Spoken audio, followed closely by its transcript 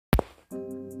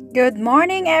Good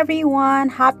morning, everyone.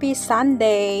 Happy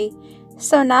Sunday.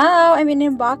 So now I'm in the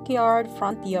backyard,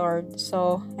 front yard.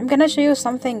 So I'm gonna show you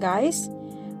something, guys.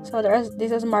 So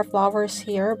this is my flowers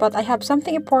here, but I have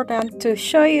something important to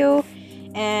show you,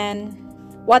 and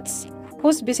what's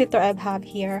whose visitor I have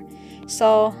here.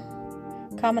 So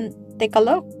come and take a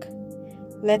look.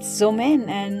 Let's zoom in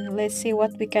and let's see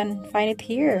what we can find it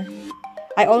here.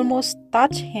 I almost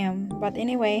touched him, but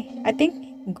anyway, I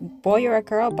think boy or a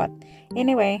girl, but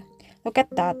anyway, look at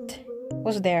that.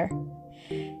 Who's there?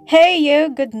 Hey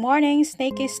you, good morning,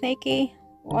 Snaky Snaky.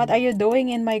 What are you doing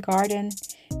in my garden?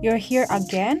 You're here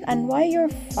again? And why you're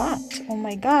fat? Oh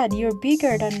my god, you're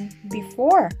bigger than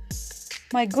before.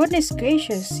 My goodness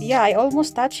gracious. Yeah, I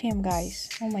almost touched him, guys.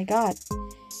 Oh my god.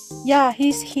 Yeah,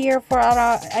 he's here for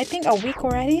around, I think a week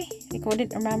already. I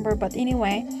couldn't remember, but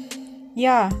anyway,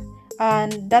 yeah,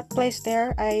 and that place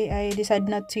there, I decided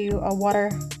not to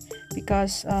water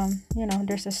because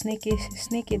there's a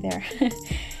sneaky there.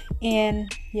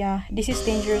 And yeah, this is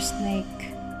dangerous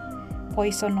snake,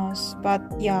 poisonous, but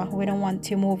yeah, we don't want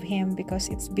to move him because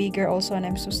it's bigger also, and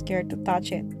I'm so scared to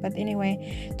touch it. But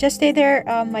anyway, just stay there,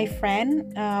 my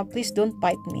friend. Please don't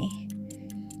bite me.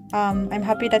 I'm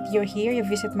happy that you're here, you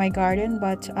visit my garden,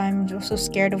 but I'm also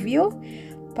scared of you.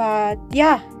 But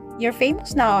yeah, you're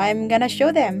famous now. I'm gonna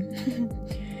show them.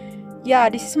 Yeah,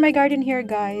 this is my garden here,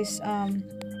 guys.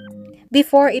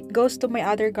 Before it goes to my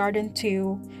other garden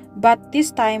too, but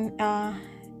this time,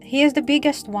 he is the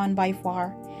biggest one by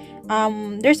far.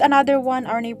 There's another one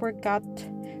our neighbor got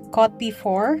caught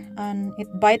before, and it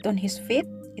bite on his feet.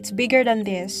 It's bigger than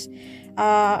this.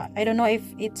 I don't know if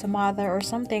it's a mother or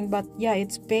something, but yeah,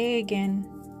 it's big, and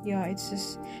yeah, it's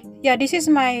just, yeah, this is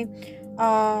my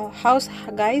house,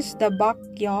 guys, the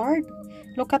backyard.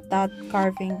 Look at that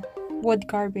carving, wood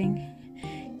carving.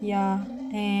 Yeah,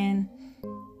 and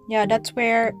yeah, that's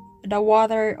where the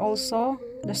water also,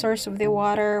 the source of the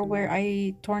water where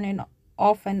I turn it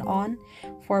off and on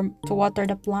for to water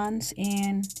the plants.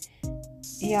 And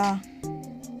yeah,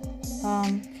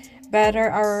 um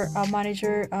better our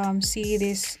manager see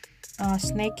this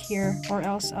snake here, or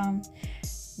else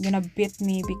gonna beat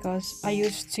me, because I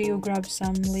used to grab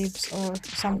some leaves or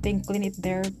something, clean it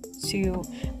there to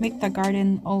make the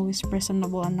garden always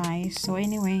presentable and nice. So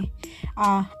anyway,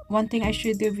 one thing I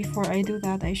should do before I do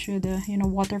that, I should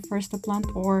water first the plant,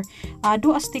 or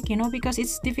do a stick, because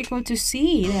it's difficult to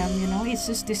see them. It's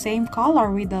just the same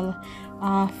color with the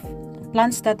uh,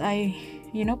 plants that I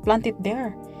planted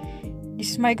there. This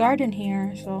is my garden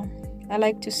here, so I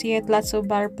like to see it. Lots of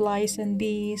butterflies and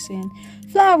bees and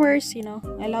flowers.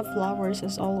 I love flowers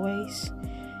as always.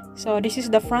 So this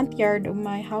is the front yard of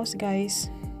my house,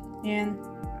 guys. And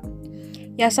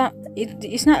yeah, so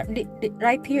it's not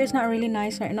right here. It's not really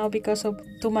nice right now because of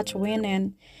too much wind.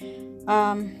 And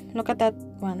look at that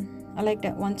one. I like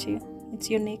that one too. It's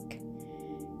unique.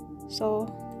 So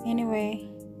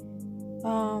anyway,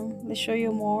 let's show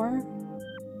you more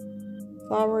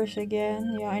flowers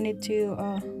again. Yeah, I need to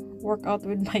work out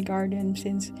with my garden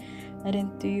since I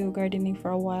didn't do gardening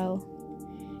for a while.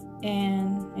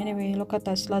 And anyway, look at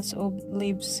that, lots of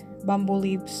leaves, bamboo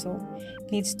leaves, so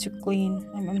it needs to clean.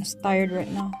 I'm tired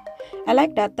right now. I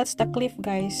like that. That's the cliff,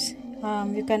 guys.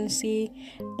 You can see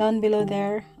down below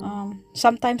there.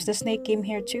 Sometimes the snake came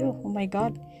here too. Oh my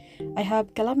god. I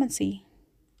have calamansi.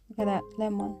 Look at that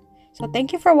lemon. So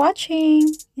thank you for watching.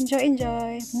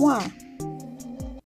 Enjoy. Mwah.